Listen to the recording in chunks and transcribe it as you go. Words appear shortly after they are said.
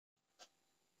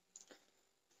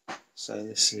So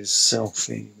this is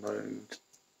selfie mode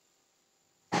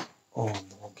on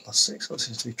the OnePlus 6. That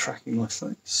seems to be tracking my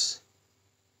face.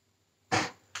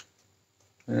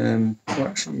 Well,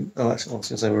 actually, I was going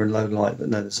to say we're in low light, but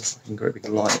no, there's a fucking great big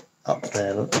light up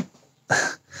there. Look.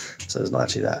 So there's not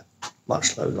actually that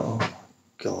much low light. Oh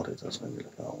God, it does make me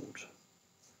look old.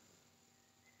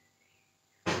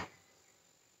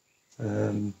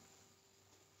 I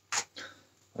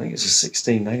think it's a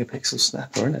 16 megapixel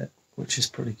snapper, isn't it? Which is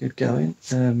pretty good going.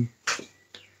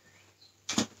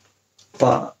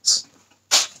 But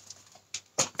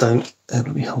I don't. Let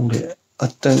me hold it. I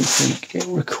don't think it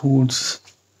records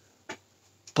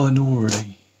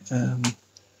binaurally.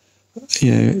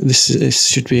 This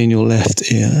should be in your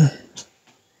left ear.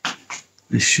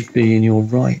 This should be in your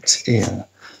right ear.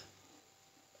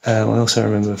 I also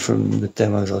remember from the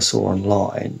demos I saw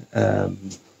online,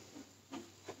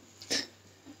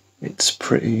 it's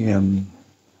pretty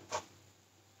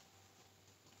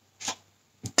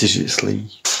digitally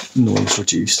noise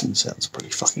reduced and sounds pretty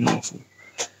fucking awful.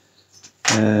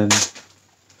 It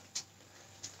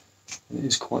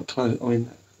is quite close. I mean,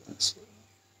 that's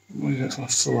my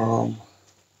full arm.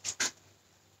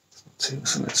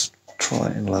 So let's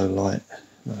try it in low light.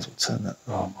 Might as well turn that.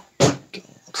 Oh my God!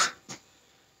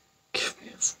 Give me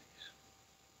a freeze.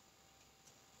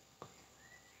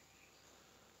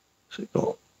 So it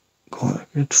got quite a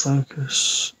good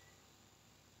focus.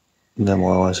 Now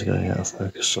my eyes are going out of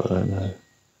focus, so I don't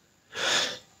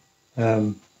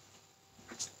know.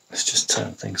 Let's just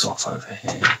turn things off over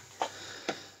here.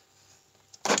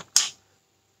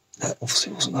 That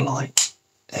obviously wasn't the light.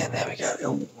 And there we go.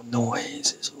 Oh,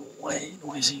 noise. It's way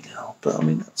noisy now. But I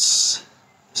mean, there's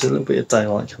a little bit of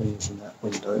daylight coming in from that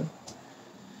window.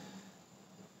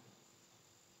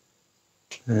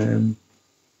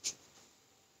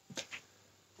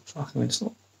 Fuck, I mean, it's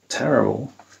not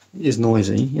terrible. It is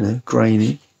noisy, you know,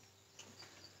 grainy.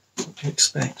 What do you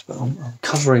expect? But I'm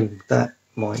covering that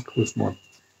mic with my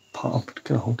palm. I'm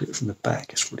going to hold it from the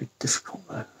back. It's really difficult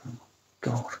though. Oh my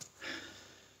God.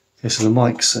 Okay, so the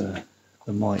mics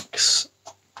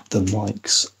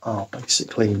are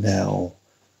basically now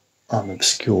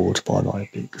unobscured by my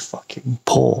big fucking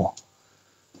paw.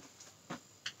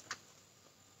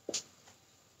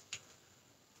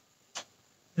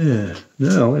 Yeah,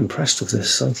 no, I'm impressed with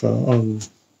this so far.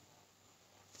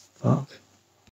 Fuck.